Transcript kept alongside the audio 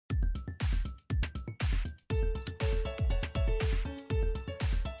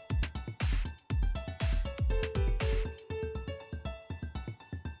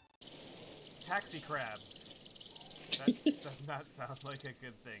taxi crabs. That does not sound like a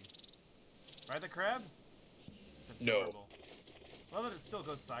good thing. Ride the crab? It's adorable. No. Well, that it still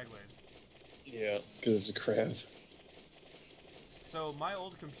goes sideways. Yeah, because it's a crab. So my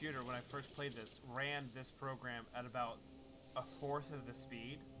old computer, when I first played this, ran this program at about a fourth of the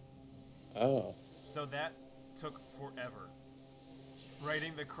speed. Oh. So that took forever.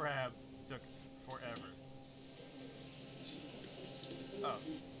 Writing the crab took forever. Oh.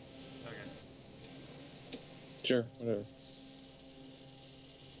 Okay. Sure, whatever.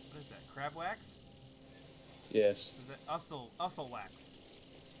 What is that? Crab wax? Yes. Is that Ussel wax?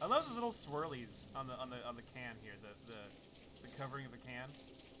 I love the little swirlies on the can here. The covering of the can.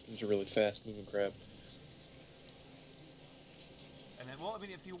 This is a really fast moving crab. And then, well, I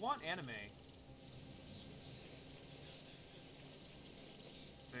mean, if you want anime,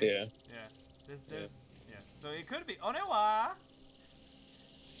 see? Yeah. Yeah. There's yeah. So it could be Onewa.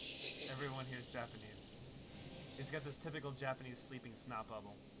 Everyone here is Japanese. He's got this typical Japanese sleeping snot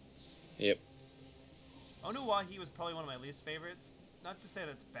bubble. Yep. Onuwahi was probably one of my least favorites. Not to say that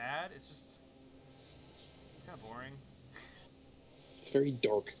it's bad, it's kind of boring. It's very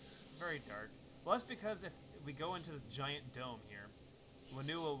dark. Very dark. Well, that's because if we go into this giant dome here,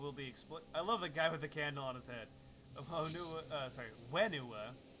 Wenua will be I love the guy with the candle on his head.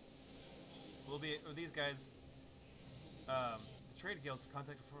 Wenua will be, or these guys, the trade guilds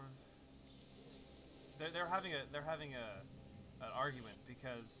contacted for. They're having an argument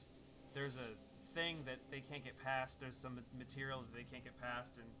because there's a thing that they can't get past. There's some material that they can't get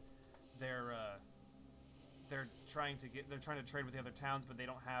past, and they're trying to trade with the other towns, but they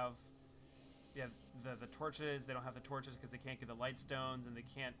don't have the torches. They don't have the torches because they can't get the light stones, and they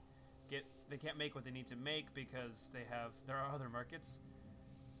can't make what they need to make because there are other markets.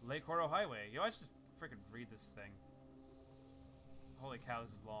 Lake Koro Highway. Yo, I should just freaking read this thing. Holy cow,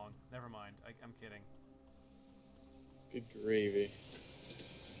 this is long. Never mind. I'm kidding. Good gravy.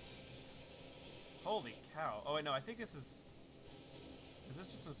 Holy cow. Oh, wait, no, I think this is... Is this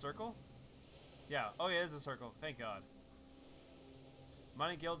just a circle? Yeah. Oh, yeah, it is a circle. Thank God.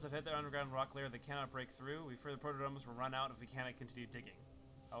 Mining guilds have hit their underground rock layer they cannot break through. We fear the protodomus will run out if we cannot continue digging.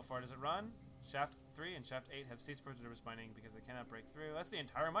 How far does it run? Shaft 3 and Shaft 8 have ceased protodomus mining because they cannot break through. That's the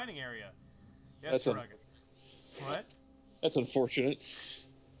entire mining area. Yes, Rugged. What? That's unfortunate.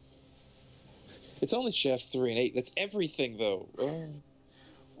 It's only Shaft 3 and 8. That's everything, though.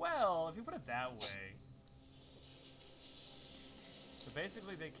 Well, if you put it that way. So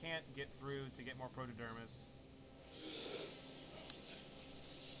basically they can't get through to get more protodermis.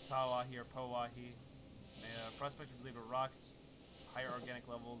 Tawahi or Powahi. Prospectors leave a rock higher organic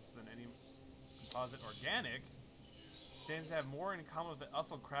levels than any composite organic. Seems to have more in common with the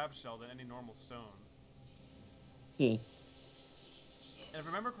Ussel crab shell than any normal stone. Hmm. And if I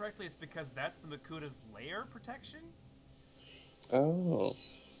remember correctly, it's because that's the Makuta's layer protection? Oh.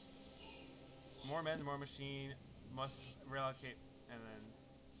 More men, more machine, must relocate, and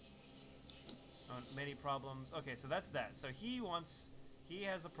then many problems. Okay, so that's that. So he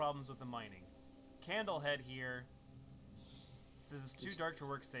has the problems with the mining. Candlehead here says it's too dark to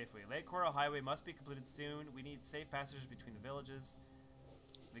work safely. Lake Coral Highway must be completed soon. We need safe passages between the villages.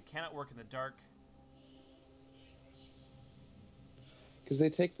 They cannot work in the dark. Because they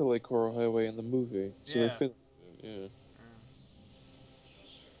take the Lake Coral Highway in the movie. So yeah. they fit. Yeah.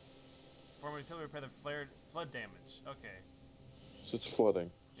 Former utility repair the flood damage. Okay. So it's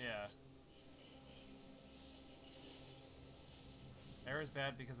flooding. Yeah. Air is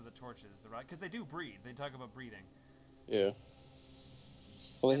bad because of the torches. Because they do breathe. They talk about breathing. Yeah.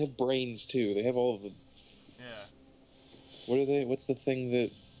 Well, they have brains, too. They have all of the... Yeah. What are they? What's the thing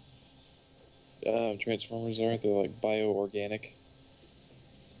that Transformers are? They're like bio-organic.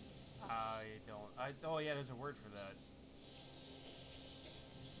 I don't... Oh, yeah, there's a word for that.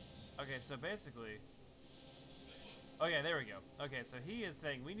 Okay, so basically... Oh, yeah, there we go. Okay, so he is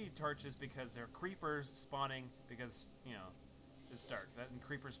saying we need torches because there are creepers spawning because, you know, it's dark. And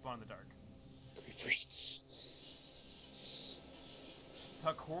creepers spawn in the dark. Creepers.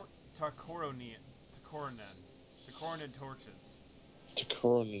 Takoronen torches.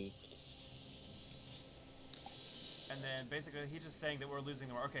 Takoronen. And then basically he's just saying that we're losing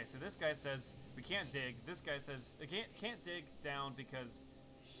the war. Okay, so this guy says we can't dig. This guy says we can't dig down because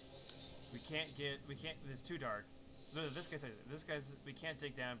it's too dark. This guy says we can't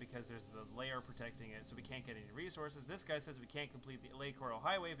dig down because there's the layer protecting it, so we can't get any resources. This guy says we can't complete the Lake Coral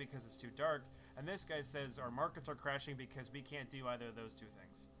Highway because it's too dark. And this guy says our markets are crashing because we can't do either of those two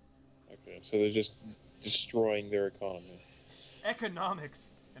things. Okay, so they're just destroying their economy.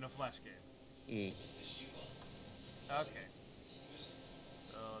 Economics in a Flash game. Mm. Okay.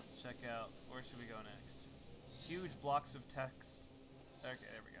 So let's check out. Where should we go next? Huge blocks of text. Okay,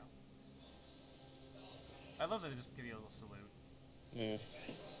 there we go. I love that they just give you a little salute. Yeah.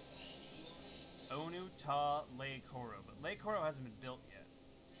 Onu Koro, but Lake Koro hasn't been built yet.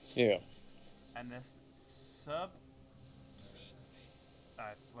 Yeah. And this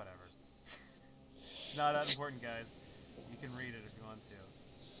whatever. It's not that important, guys. You can read it if you want to.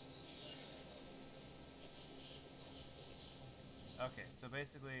 Okay, so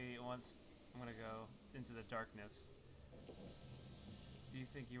basically, once I'm gonna go into the darkness. You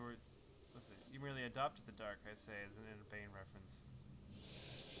think you were? Listen, you merely adopted the dark. I say, as an Bane reference.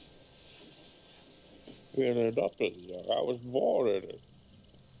 We had adopted the dark. I was born in it.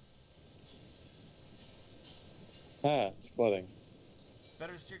 Ah, it's flooding.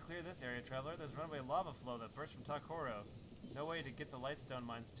 Better steer clear of this area, traveler. There's runaway lava flow that bursts from Takoro. No way to get the Lightstone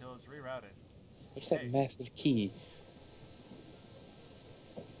mines until it's rerouted. What's that massive key?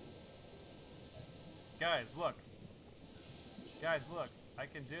 Guys, look. Guys, look. I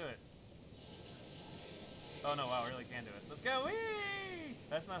can do it. Oh no, wow, I really can do it. Let's go! Whee!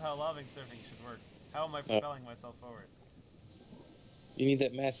 That's not how lobbing surfing should work. How am I propelling myself forward? You need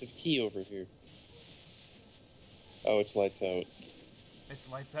that massive key over here. Oh, it's lights out. It's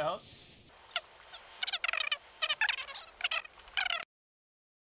lights out?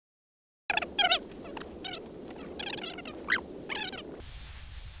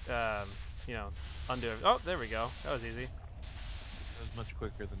 You know, undo it. Oh, there we go. That was easy. That was much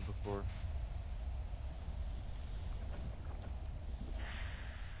quicker than before.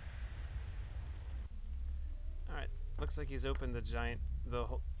 Alright. Looks like he's opened the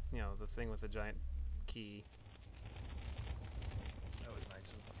whole, the thing with the giant key. That was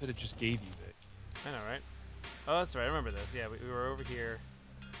nice. I could have just gave you that. I know, right? Oh, that's right. I remember this. Yeah, we were over here.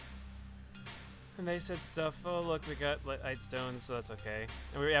 And they said stuff, oh look, we got light stones, so that's okay.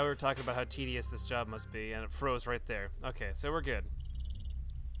 And we were talking about how tedious this job must be, and it froze right there. Okay, so we're good.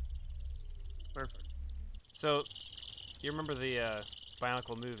 Perfect. So, you remember the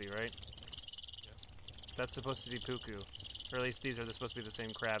Bionicle movie, right? Yeah. That's supposed to be Puku. Or at least these are supposed to be the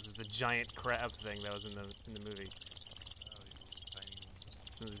same crabs as the giant crab thing that was in the movie.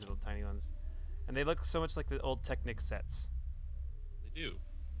 Oh, These little tiny ones. And they look so much like the old Technic sets. They do.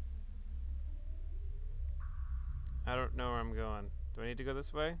 I don't know where I'm going. Do I need to go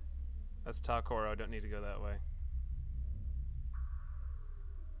this way? That's Takoro. I don't need to go that way.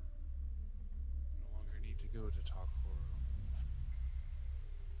 No longer need to go to Takoro.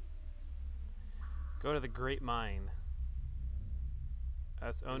 Go to the Great Mine.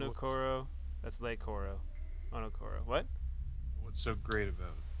 That's Onu Koro. That's Lake Koro. Onu Koro. What? What's so great about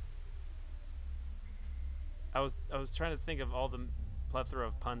it? I was trying to think of all the plethora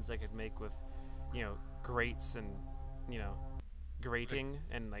of puns I could make with, grates and, grating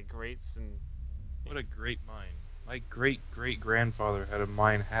and like grates and. What a great mine. My great-great-grandfather had a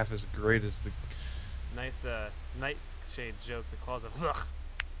mine half as great as the... Nice nightshade joke, the claws of ugh.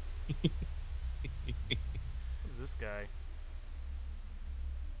 Who's this guy?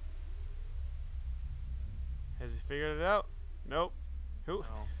 Has he figured it out? Nope. Who?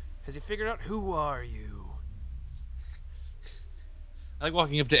 No. Has he figured out who are you? I like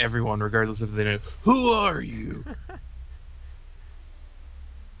walking up to everyone, regardless if they know. Who are you?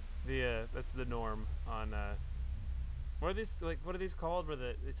 That's the norm on what are these what are these called?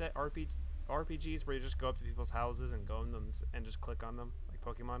 Is that RPGs where you just go up to people's houses and go on them and just click on them like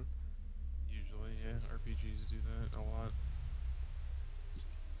Pokemon? Usually, yeah. RPGs do that a lot.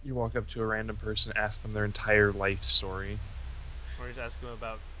 You walk up to a random person, ask them their entire life story. Or you just ask them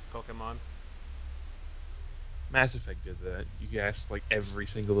about Pokemon. Mass Effect did that. You could ask like every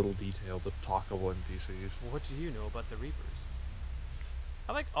single little detail to talkable NPCs. What do you know about the Reapers?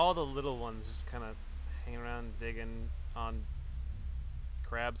 I like all the little ones just kind of hanging around digging on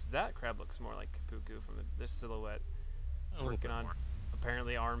crabs. That crab looks more like Kapuku from their silhouette. Working on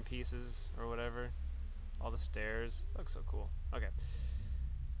apparently arm pieces or whatever. All the stairs. Looks so cool. Okay.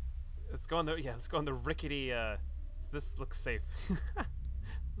 Let's go on the rickety this looks safe.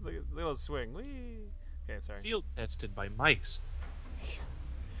 Little swing. Whee! Okay, sorry. Field tested by mice.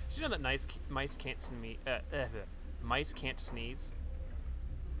 Did you know that mice can't mice can't sneeze?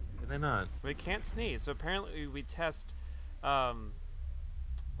 Did they not? They can't sneeze. So apparently we test flu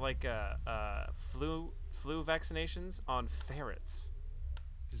vaccinations on ferrets.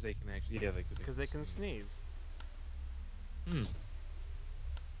 Because they can actually, because they can sneeze. Hmm.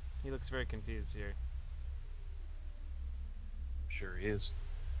 He looks very confused here. I'm sure he is.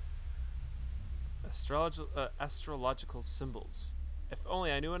 Astrological symbols. If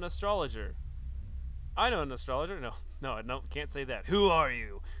only I knew an astrologer. I know an astrologer. No, can't say that. Who are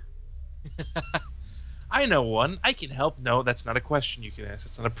you? I know one. I can help. No, that's not a question you can ask.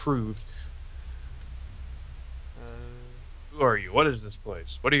 It's not approved. Who are you? What is this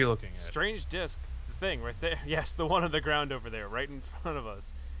place? What are you looking at? Strange disc. The thing right there. Yes, the one on the ground over there, right in front of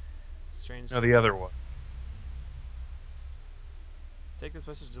us. Strange. No, the other one. Take this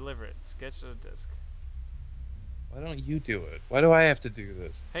message, deliver it. Sketch of a disc. Why don't you do it? Why do I have to do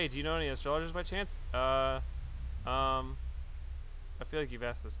this? Hey, do you know any astrologers by chance? I feel like you've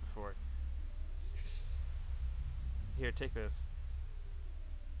asked this before. Here, take this.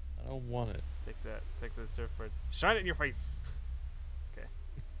 I don't want it. Take that. Take the surfboard. Shine it in your face. Okay.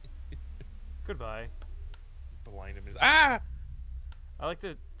 Goodbye. Blind him. Ah! I like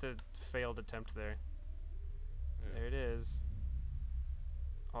the failed attempt there. Yeah. There it is.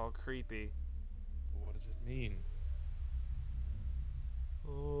 All creepy. What does it mean?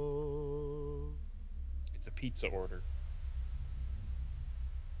 Oh. It's a pizza order.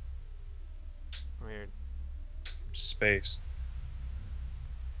 Weird. From space.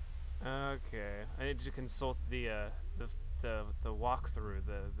 Okay. I need to consult the walkthrough,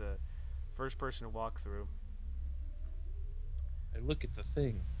 the first person walkthrough. I look at the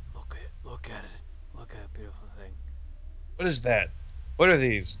thing. Look at it. Look at a beautiful thing. What is that? What are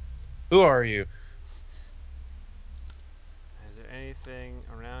these? Who are you? Is there anything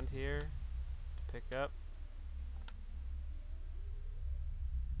around here to pick up?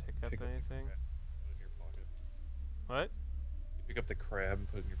 Pick up anything? Put it in your pocket. What? You pick up the crab and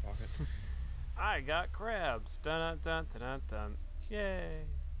put it in your pocket. I got crabs. Dun dun dun dun dun. Yay!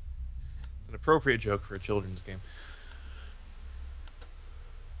 It's an appropriate joke for a children's game.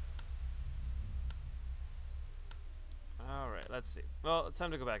 Alright, let's see. Well, it's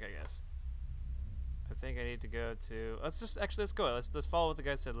time to go back, I guess. I think I need to go to... Let's go. Let's follow what the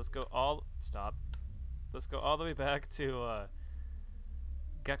guy said. Let's go all... Stop. Let's go all the way back to,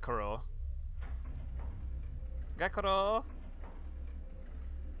 Gekoro. Gekoro!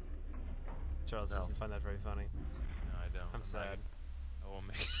 Charles doesn't find that very funny. No, I don't. I'm sad. I won't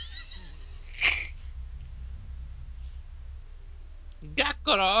make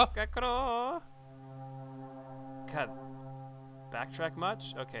Gekoro! Gekoro! God. Backtrack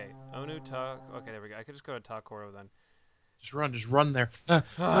much? Okay. Onu Ta... Okay, there we go. I could just go to Takoro then. Just run there.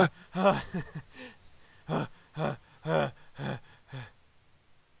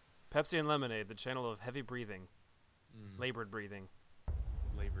 Pepsi and lemonade, the channel of heavy breathing. Labored breathing.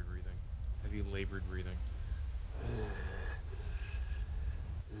 Labored breathing. Heavy labored breathing.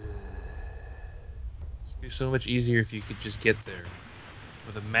 It'd be so much easier if you could just get there.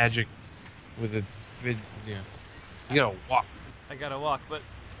 With a magic... With a... Yeah. You gotta walk. I gotta walk, but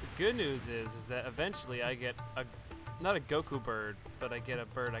the good news is that eventually I get a... Not a Goku bird, but I get a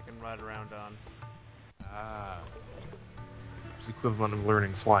bird I can ride around on. Ah. It's the equivalent of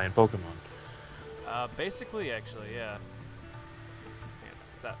learning fly in Pokemon. Basically, actually, yeah. Hang on,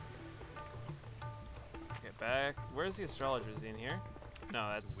 stop. Okay, back. Where's the astrologer? Is he in here? No,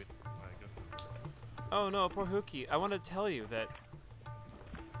 that's... Oh no, poor Hookie. I want to tell you that...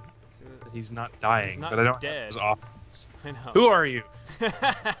 He's not dying, He's not but I don't dead. have his options. I know. Who are you? The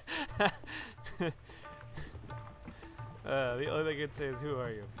only thing I can say is, who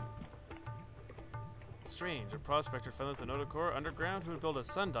are you? Strange, a prospector found this in Onu Koro underground who would build a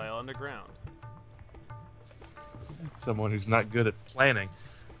sundial underground. Someone who's not good at planning.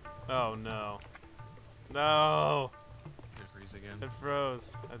 Oh no. No! Did it freeze again? It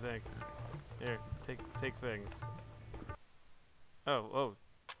froze, I think. Here, take things. Oh.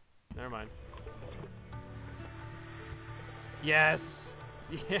 Never mind. Yes!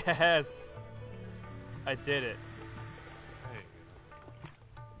 Yes! I did it. Hey.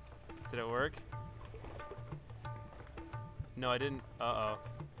 Did it work? No, I didn't. Uh-oh.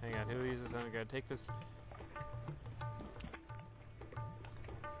 Hang on, who uses underground? Take this.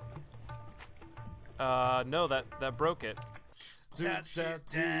 No, that broke it. I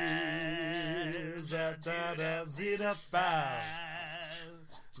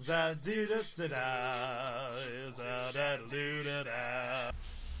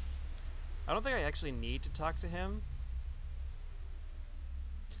don't think I actually need to talk to him.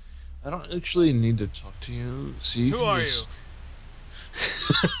 I don't actually need to talk to you. See, Who are you?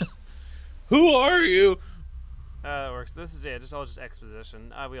 Who are you? That works. This is just all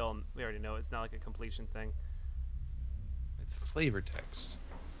exposition. We already know it's not like a completion thing. It's flavor text.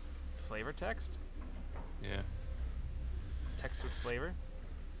 Flavor text? Yeah. Text with flavor?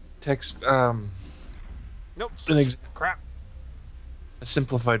 Text. Nope. Crap. A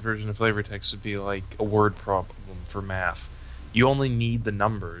simplified version of flavor text would be like a word problem for math. You only need the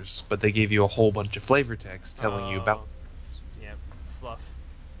numbers, but they gave you a whole bunch of flavor text telling you about. Yeah, fluff.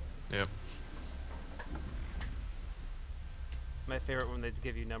 Yep. My favorite when they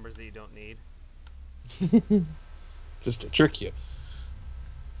give you numbers that you don't need. Just to trick you.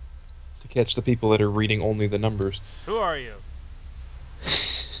 To catch the people that are reading only the numbers. Who are you?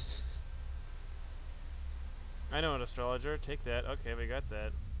 I know an astrologer. Take that. Okay, we got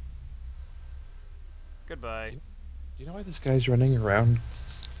that. Goodbye. Do you know why this guy's running around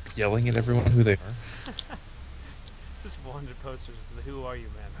yelling at everyone who they are? Just wanted posters of the "Who are you,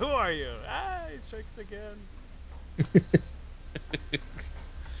 man? Who are you?" Ah, he strikes again.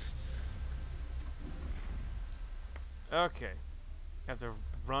 Okay, I have to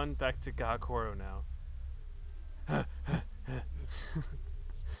run back to Gakoro now.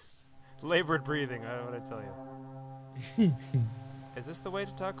 Labored breathing. I don't know what I tell you. Is this the way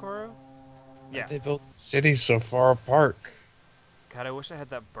to Takoro? Yeah. They built cities so far apart. God, I wish I had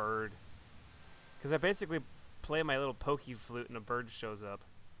that bird. Because I basically play my little pokey flute and a bird shows up.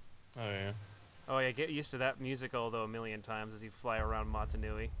 Oh, yeah. Oh yeah, get used to that music, although a million times as you fly around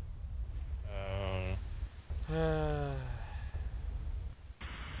Matanui. Go,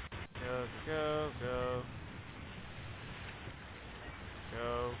 go, go.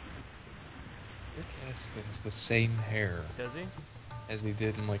 Go. Rick Astley has the same hair Does he? as he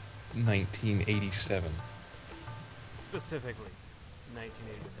did in, like, 1987. Specifically,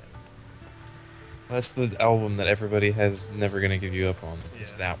 1987. That's the album that everybody has Never Gonna Give You Up on.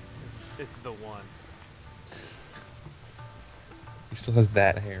 It's that. It's the one. He still has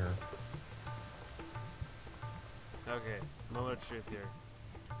that hair. Okay, moment of truth here.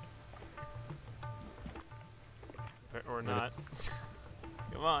 Or not.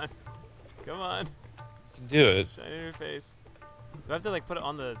 Come on. Come on. You can do it. Shine in your face. Do I have to like put it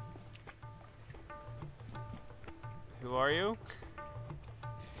on the... Who are you?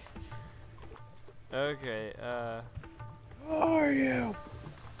 Okay, Who are you?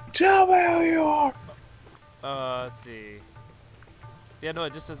 Tell me who you are! let's see. Yeah, no,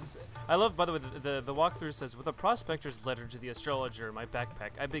 it just says... I love, by the way, the walkthrough says, with a prospector's letter to the astrologer in my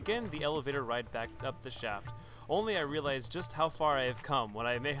backpack, I begin the elevator ride back up the shaft. Only I realize just how far I have come when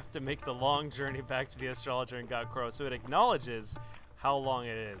I may have to make the long journey back to the astrologer in Gakuro, so it acknowledges how long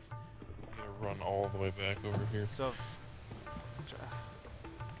it is. I'm gonna run all the way back over here. So...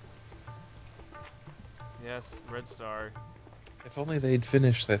 Yes, red star. If only they'd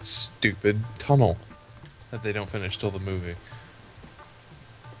finished that stupid tunnel that they don't finish till the movie.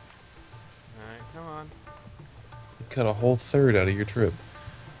 Alright, come on. It'd cut a whole third out of your trip.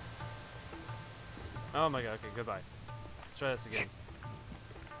 Oh my god, okay, goodbye. Let's try this again.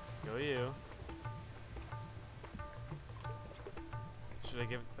 Go you. Should I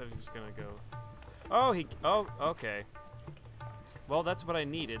give... I'm just gonna go... Oh, he... Oh, okay. Well, that's what I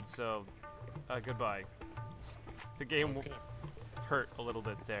needed, so... goodbye. The game hurt a little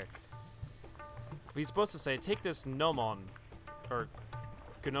bit there. But he's supposed to say, take this Gnomon. Or...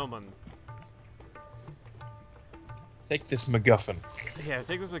 Gnomon. Take this MacGuffin. Yeah,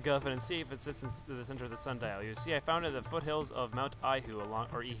 take this MacGuffin and see if it sits in the center of the sundial. You see, I found it at the foothills of Mount Ihu,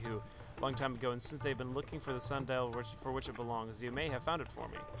 a long time ago, and since they've been looking for the sundial for which it belongs, you may have found it for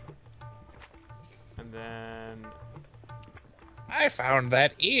me. And then... I found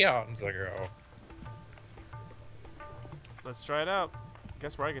that eons ago. Let's try it out.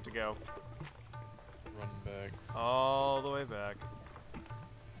 Guess where I get to go. Run back. All the way back.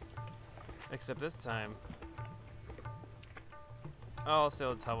 Except this time... Oh, I'll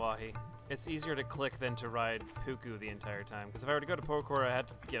sail to Tawahi. It's easier to click than to ride Puku the entire time. Because if I were to go to Pokora, I had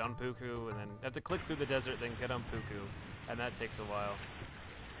to get on Puku, and then I have to click through the desert, then get on Puku. And that takes a while.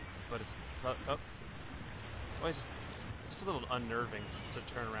 But it's it's just a little unnerving to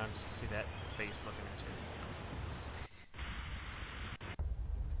turn around just to see that face looking at you.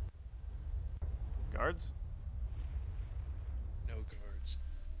 Guards? No guards.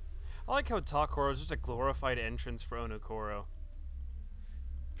 I like how Takoro is just a glorified entrance for Onu Koro.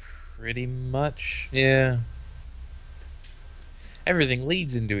 Pretty much, yeah. Everything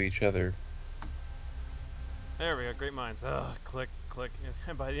leads into each other. There we go, great minds. Ugh, click, click.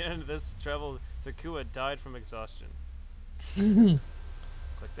 And by the end of this travel, Takua died from exhaustion. Click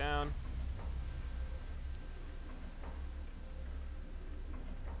down.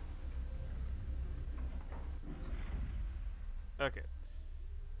 Okay.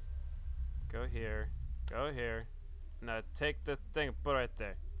 Go here. Go here. Now take the thing, put it right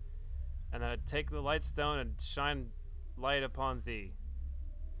there. And then I take the light stone and shine light upon thee.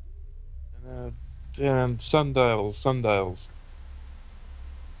 And sundials, sundials.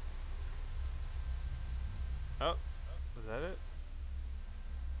 Oh, was that it?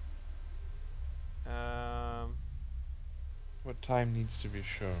 What time needs to be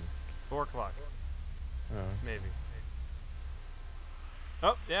shown? 4 o'clock. Oh. Maybe.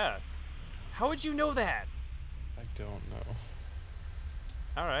 Oh, yeah. How would you know that? I don't know.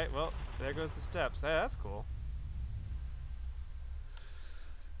 Alright, well, there goes the steps. Hey, that's cool.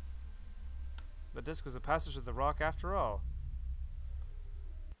 The disc was a passage of the rock after all.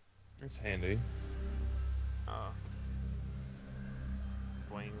 It's handy. Oh.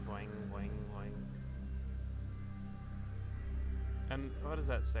 Boing, boing, boing, boing. And what does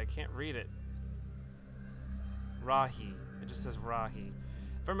that say? I can't read it. Rahi. It just says Rahi.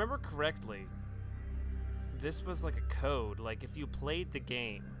 If I remember correctly, this was like a code. Like if you played the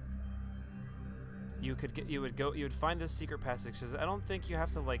game, you would find this secret passage. Cause I don't think you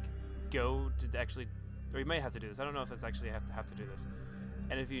have to like go to actually, or you might have to do this. I don't know if that's actually have to do this.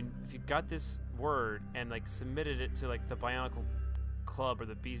 And if you got this word and like submitted it to like the Bionicle Club or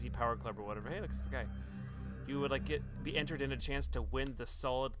the BZ Power Club or whatever, hey, look, it's the guy. You would like be entered in a chance to win the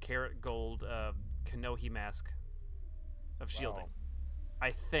solid carat gold Kanohi mask of shielding. Wow.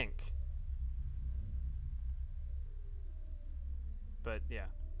 I think. But yeah.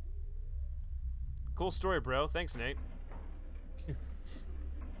 Cool story, bro. Thanks, Nate.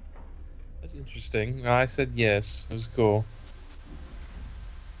 That's interesting. I said yes. It was cool.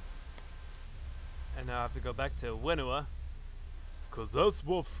 And now I have to go back to Wenua. 'Cause that's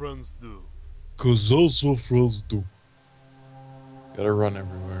what friends do. 'Cause that's what friends do. Gotta run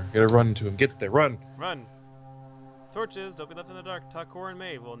everywhere. Gotta run into him. Get there. Run! Run! Torches, don't be left in the dark. Takor and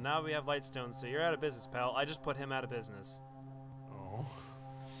Maid. Well, now we have Lightstone, so you're out of business, pal. I just put him out of business. Oh.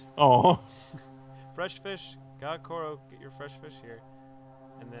 Oh. Fresh fish. God Koro, get your fresh fish here.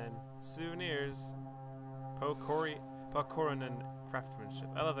 And then souvenirs. Pokoronen craftsmanship.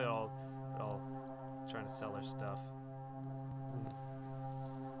 I love it all. They're all trying to sell their stuff.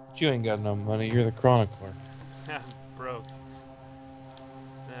 But you ain't got no money. You're the chronicler. I'm broke.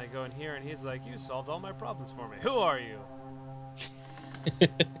 Then I go in here and he's like, you solved all my problems for me. Who are you?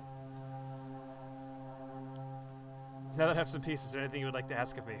 Now that I have some pieces, is there anything you would like to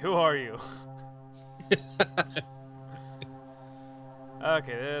ask of me? Who are you?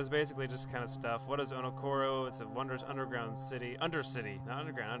 Okay, this is basically just kind of stuff. What is Onu Koro? It's a wondrous underground city. Undercity. Not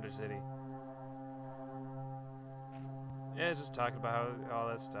underground, undercity. Yeah, it's just talking about how, all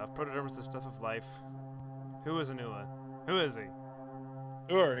that stuff. Protoderm is the stuff of life. Who is Anua? Who is he?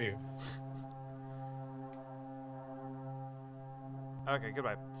 Who are you? Okay,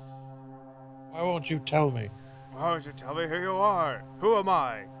 goodbye. Why won't you tell me? Why don't you tell me who you are? Who am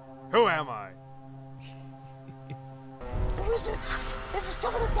I? Who am I? The wizards have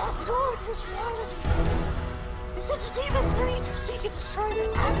discovered a back door to this reality. They sent a team of 3 to seek and destroy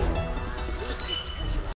the abbey.